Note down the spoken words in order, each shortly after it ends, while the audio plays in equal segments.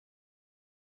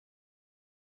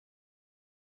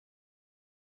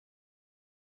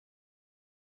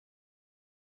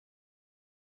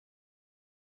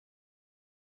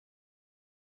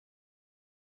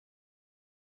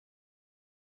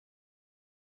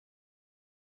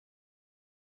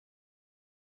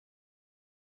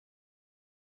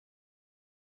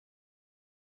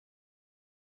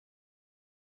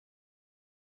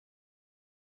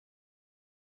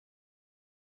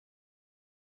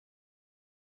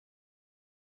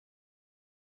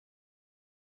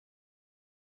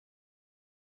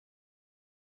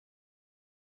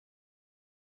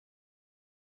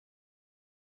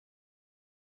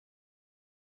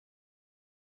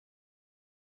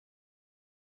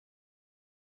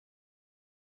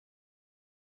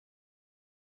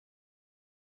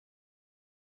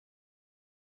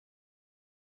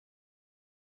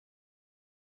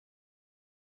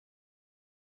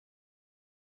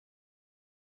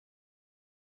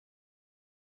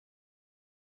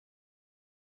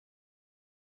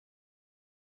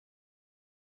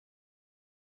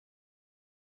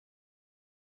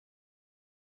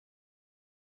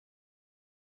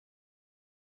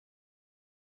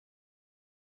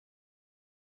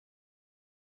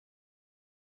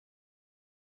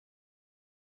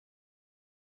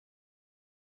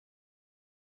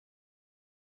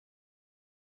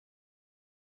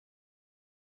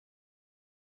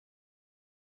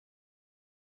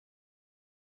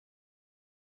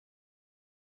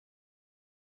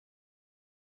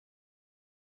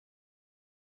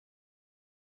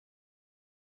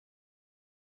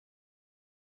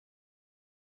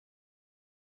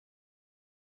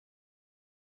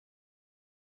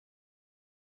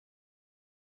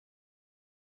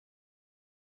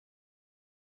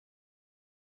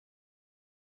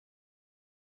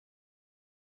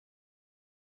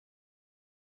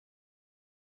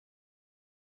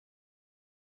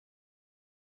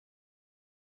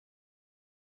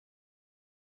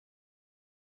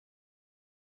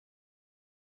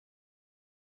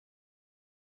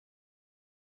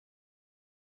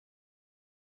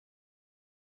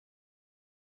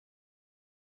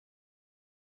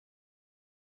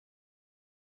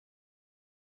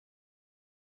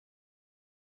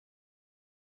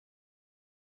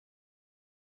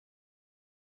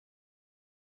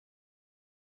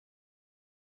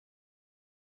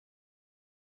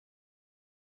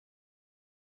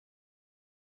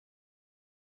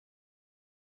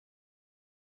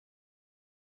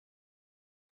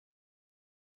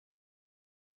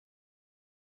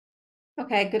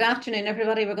Okay, good afternoon,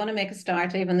 everybody. We're going to make a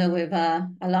start, even though we've a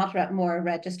lot more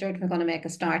registered. We're going to make a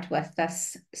start with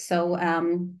this. So,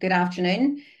 good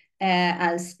afternoon.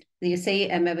 As you see,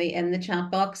 maybe in the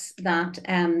chat box, that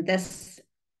this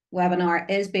webinar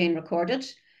is being recorded,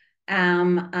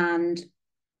 and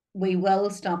we will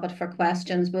stop it for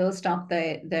questions. We'll stop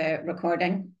the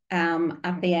recording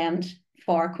at the end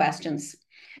for questions.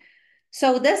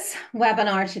 So this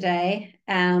webinar today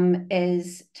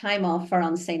is time off for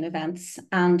unseen events,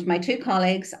 and my two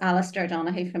colleagues, Alistair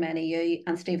Donaghy from NEU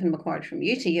and Stephen McCord from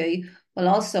UTU, will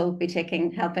also be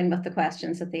helping with the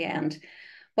questions at the end.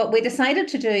 But we decided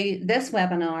to do this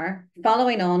webinar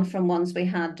following on from ones we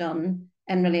had done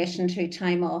in relation to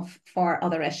time off for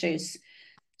other issues.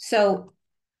 So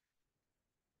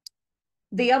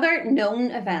the other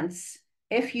known events,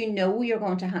 if you know you're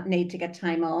going to need to get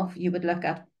time off, you would look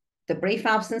at the brief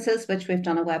absences, which we've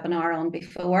done a webinar on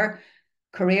before,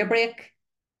 career break,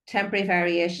 temporary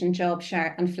variation, job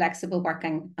share, and flexible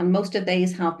working. And most of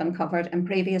these have been covered in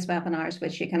previous webinars,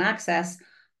 which you can access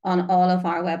on all of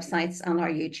our websites and our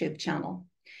YouTube channel.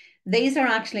 These are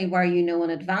actually where you know in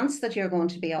advance that you're going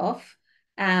to be off,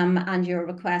 and you're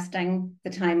requesting the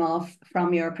time off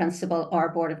from your principal or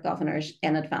board of governors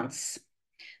in advance.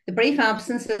 The brief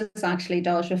absences actually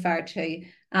does refer to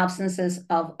absences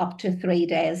of up to 3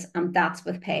 days, and that's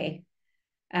with pay.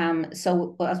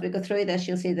 So as we go through this,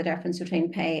 you'll see the difference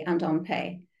between pay and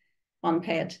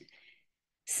unpaid.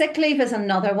 Sick leave is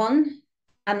another one,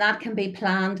 and that can be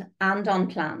planned and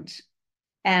unplanned.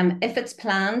 If it's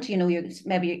planned, you know,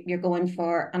 maybe you're going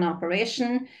for an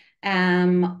operation,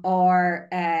 or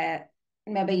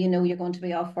maybe you know you're going to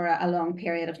be off for a long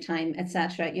period of time,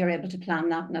 etc. You're able to plan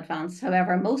that in advance.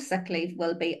 However, most sick leave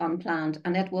will be unplanned,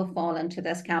 and it will fall into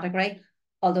this category,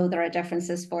 although there are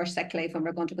differences for sick leave, and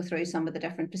we're going to go through some of the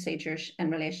different procedures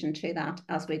in relation to that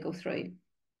as we go through.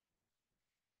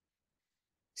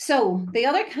 So the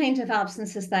other kind of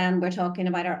absences then we're talking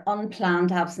about are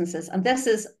unplanned absences, and this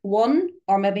is one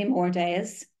or maybe more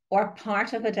days or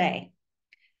part of a day,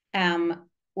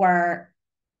 where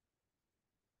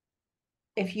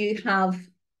if you're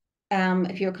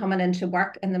coming into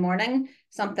work in the morning,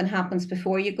 something happens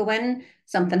before you go in,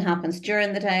 something happens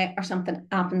during the day, or something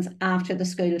happens after the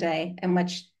school day, in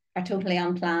which are totally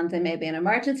unplanned. They may be an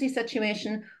emergency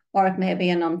situation, or it may be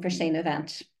an unforeseen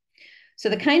event. So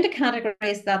the kind of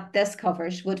categories that this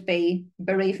covers would be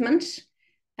bereavement.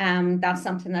 That's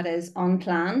something that is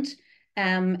unplanned.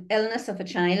 Illness of a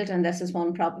child, and this is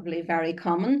one probably very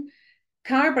common.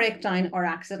 Car breakdown or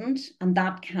accident, and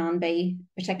that can be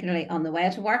particularly on the way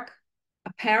to work.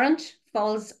 A parent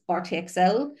falls or takes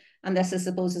ill, and this I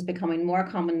suppose is becoming more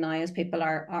common now as people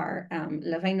are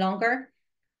living longer.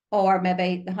 Or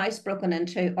maybe the house broken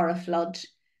into or a flood.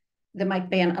 There might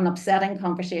be an upsetting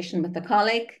conversation with a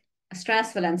colleague, a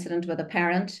stressful incident with a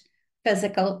parent,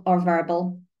 physical or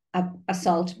verbal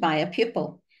assault by a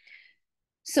pupil.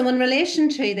 So in relation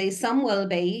to these, some will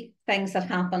be things that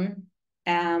happen,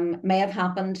 may have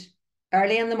happened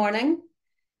early in the morning.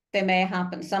 They may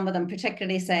happen, some of them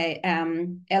particularly say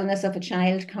illness of a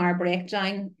child, car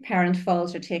breakdown, parent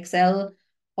falls or takes ill,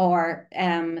 or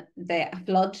the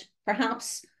flood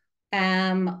perhaps,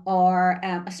 or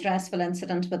a stressful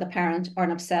incident with a parent, or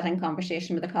an upsetting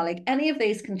conversation with a colleague. Any of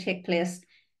these can take place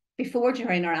before,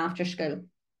 during, or after school.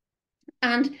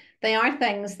 And they are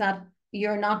things that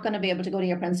you're not going to be able to go to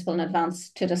your principal in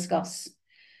advance to discuss.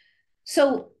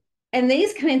 So in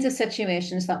these kinds of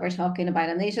situations that we're talking about,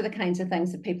 and these are the kinds of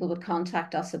things that people would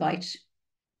contact us about,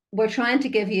 we're trying to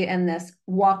give you in this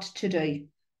what to do.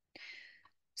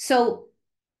 So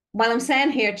while I'm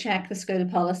saying here, check the school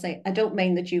policy, I don't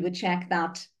mean that you would check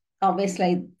that,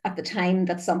 obviously, at the time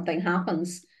that something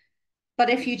happens. But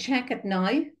if you check it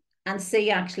now and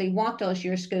see actually what does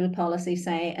your school policy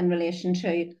say in relation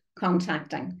to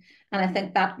contacting. And I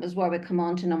think that was where we come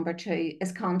on to number 2,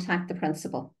 is contact the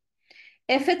principal.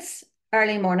 If it's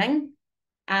early morning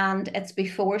and it's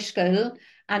before school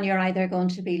and you're either going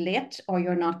to be late or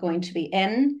you're not going to be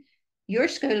in, your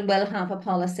school will have a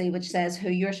policy which says who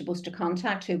you're supposed to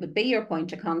contact, who would be your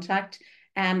point of contact,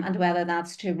 and whether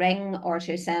that's to ring or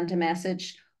to send a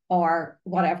message or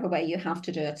whatever way you have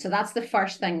to do it. So that's the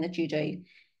first thing that you do.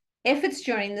 If it's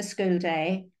during the school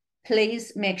day,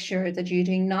 please make sure that you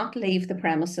do not leave the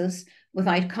premises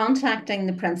without contacting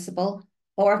the principal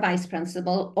or vice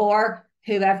principal or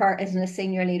whoever is in a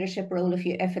senior leadership role.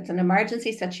 If it's an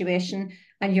emergency situation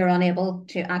and you're unable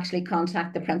to actually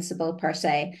contact the principal per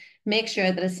se, make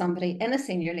sure that it's somebody in a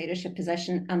senior leadership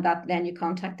position, and that then you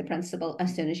contact the principal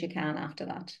as soon as you can after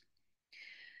that.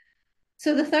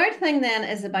 So the third thing then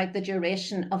is about the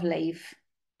duration of leave.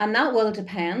 And that will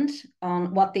depend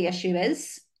on what the issue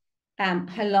is,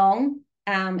 how long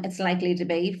it's likely to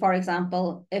be. For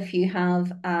example, if you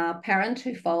have a parent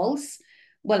who falls,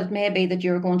 well, it may be that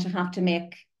you're going to have to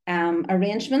make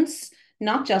arrangements,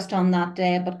 not just on that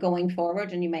day, but going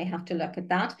forward, and you may have to look at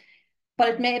that. But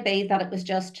it may be that it was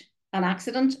just an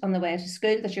accident on the way to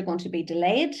school, that you're going to be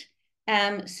delayed.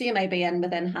 So you may be in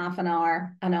within half an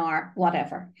hour,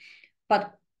 whatever.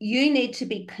 But you need to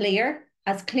be clear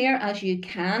as you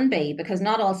can be, because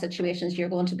not all situations you're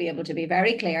going to be able to be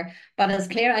very clear, but as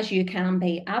clear as you can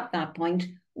be at that point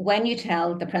when you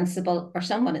tell the principal or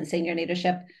someone in senior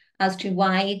leadership as to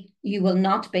why you will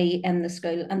not be in the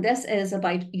school. And this is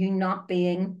about you not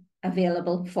being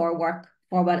available for work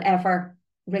for whatever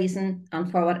reason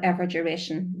and for whatever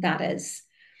duration that is.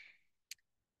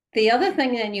 The other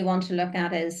thing then you want to look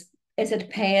at is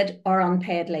it paid or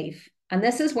unpaid leave? And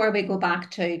this is where we go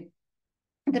back to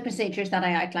the procedures that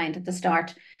I outlined at the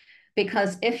start.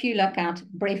 Because if you look at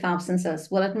brief absences,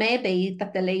 well, it may be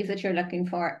that the leave that you're looking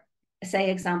for,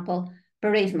 say, example,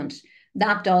 bereavement,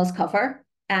 that does cover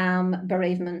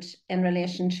bereavement in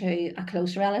relation to a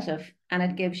close relative, and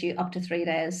it gives you up to 3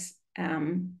 days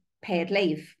paid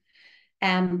leave.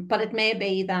 But it may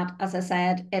be that, as I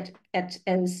said,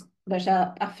 there's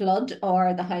a flood,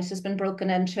 or the house has been broken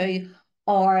into,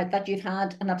 or that you've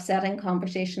had an upsetting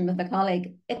conversation with a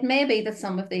colleague. It may be that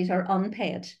some of these are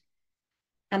unpaid.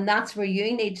 And that's where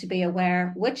you need to be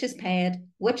aware which is paid,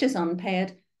 which is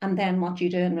unpaid, and then what you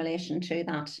do in relation to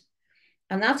that.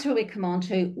 And that's where we come on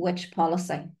to which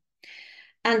policy.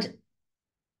 And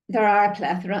there are a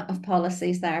plethora of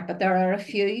policies there, but there are a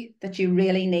few that you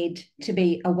really need to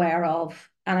be aware of.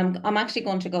 And I'm actually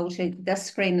going to go to this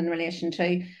screen in relation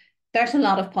to, there's a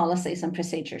lot of policies and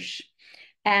procedures.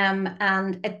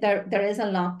 There is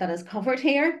a lot that is covered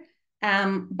here.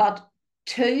 But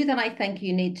two that I think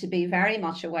you need to be very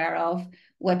much aware of,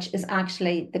 which is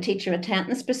actually the teacher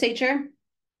attendance procedure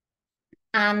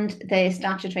and the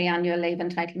statutory annual leave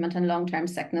entitlement and long-term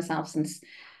sickness absence,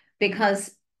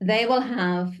 because they will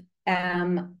have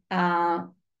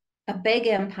a big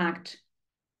impact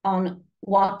on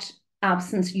what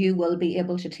absence you will be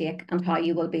able to take and how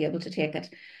you will be able to take it.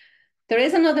 There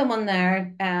is another one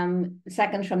there,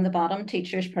 second from the bottom,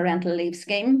 Teachers' Parental Leave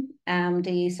Scheme,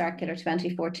 DE Circular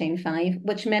 2014-5,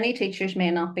 which many teachers may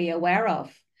not be aware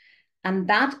of. And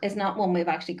that is not one we've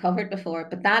actually covered before,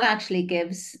 but that actually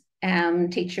gives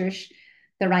teachers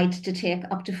the right to take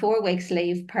up to 4 weeks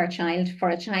leave per child for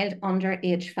a child under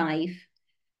age 5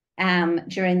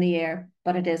 during the year,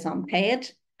 but it is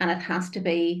unpaid, and it has to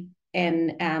be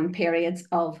in periods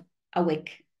of a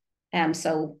week.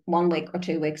 So 1 week or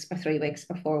 2 weeks or 3 weeks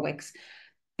or 4 weeks.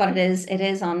 But it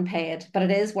is unpaid. But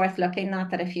it is worth looking at,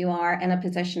 that if you are in a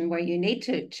position where you need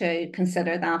to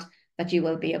consider that you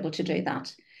will be able to do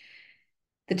that.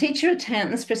 The teacher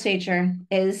attendance procedure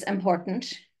is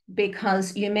important,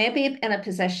 because you may be in a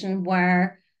position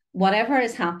where whatever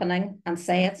is happening, and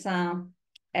say it's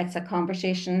a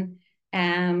conversation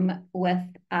with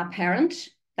a parent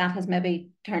that has maybe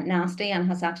turned nasty and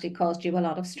has actually caused you a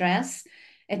lot of stress.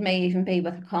 It may even be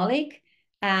with a colleague.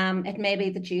 It may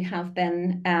be that you have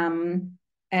been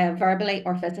verbally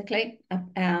or physically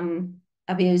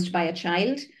abused by a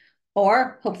child,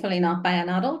 or hopefully not by an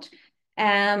adult.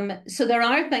 So there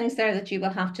are things there that you will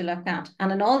have to look at.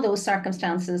 And in all those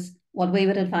circumstances, what we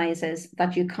would advise is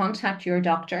that you contact your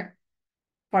doctor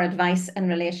for advice in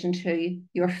relation to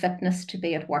your fitness to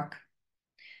be at work.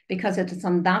 Because it is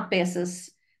on that basis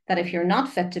that if you're not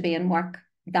fit to be in work,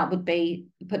 that would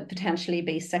potentially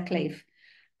be sick leave.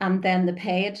 And then the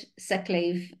paid sick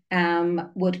leave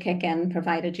would kick in,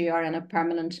 provided you are in a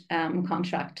permanent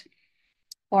contract,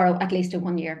 or at least a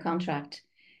 1-year contract.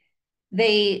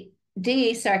 The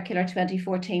DE Circular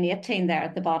 2014-18 there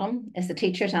at the bottom is the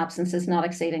teacher's absences not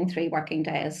exceeding 3 working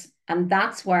days. And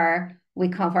that's where we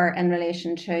cover in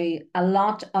relation to a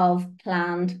lot of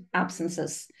planned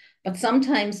absences. But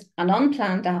sometimes an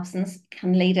unplanned absence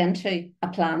can lead into a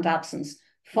planned absence.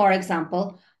 For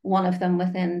example, one of them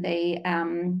within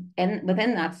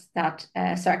that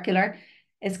circular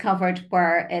is covered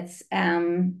where it's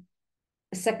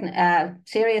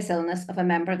serious illness of a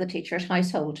member of the teacher's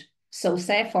household. So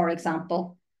say, for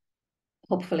example,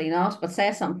 hopefully not, but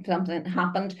say something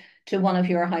happened to one of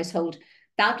your household.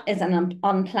 That is an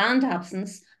unplanned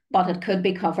absence, but it could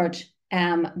be covered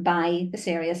by the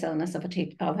serious illness of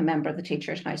a member of the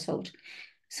teacher's household.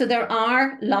 So there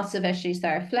are lots of issues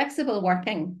there. Flexible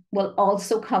working will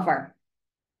also cover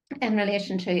in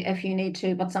relation to, if you need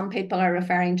to, what some people are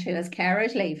referring to as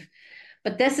carers leave.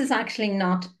 But this is actually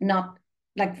not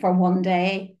like for 1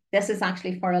 day. This is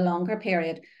actually for a longer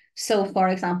period. So, for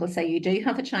example, say you do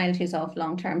have a child who's off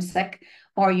long-term sick,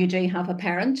 or you do have a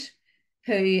parent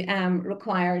who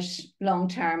requires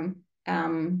long-term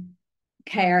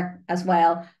care as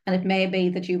well. And it may be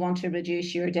that you want to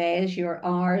reduce your days, your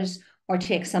hours, or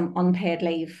take some unpaid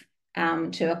leave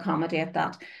to accommodate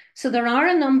that. So there are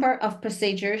a number of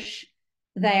procedures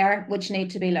there which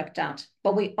need to be looked at,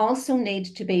 but we also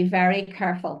need to be very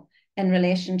careful in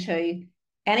relation to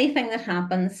anything that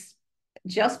happens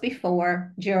just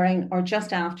before, during, or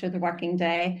just after the working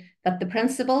day, that the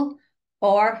principal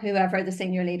or whoever the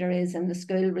senior leader is in the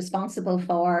school responsible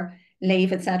for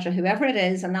leave, etc., whoever it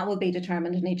is, and that will be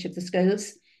determined in each of the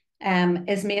schools,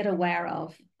 is made aware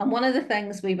of. And one of the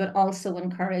things we would also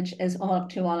encourage is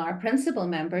to all our principal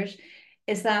members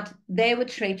is that they would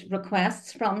treat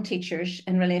requests from teachers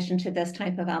in relation to this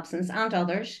type of absence and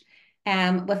others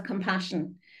with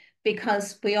compassion,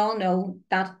 because we all know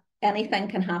that anything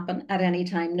can happen at any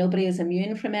time. Nobody is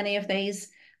immune from any of these,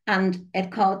 and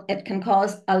it can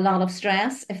cause a lot of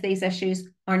stress if these issues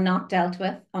are not dealt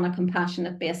with on a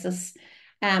compassionate basis.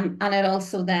 And it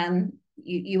also then,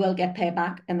 you will get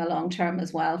payback in the long term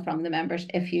as well from the members,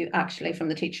 if you actually, from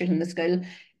the teachers in the school,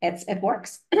 it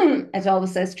works. It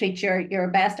always says treat your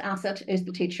best asset is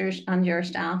the teachers and your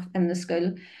staff in the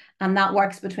school, and that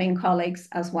works between colleagues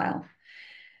as well.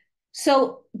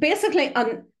 So basically,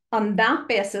 on that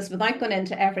basis, without going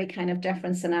into every kind of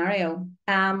different scenario,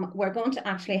 we're going to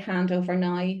actually hand over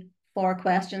now for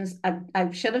questions.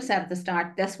 I should have said at the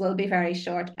start, this will be very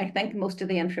short. I think most of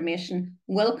the information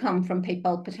will come from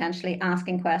people potentially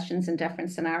asking questions in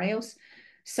different scenarios.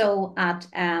 So at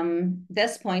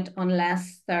this point,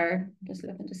 unless they're just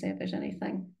looking to see if there's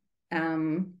anything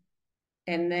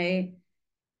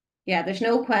there's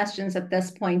no questions at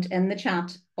this point in the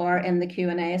chat or in the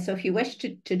Q&A. So if you wish to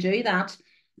do that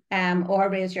or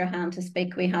raise your hand to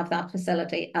speak, we have that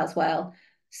facility as well.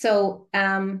 So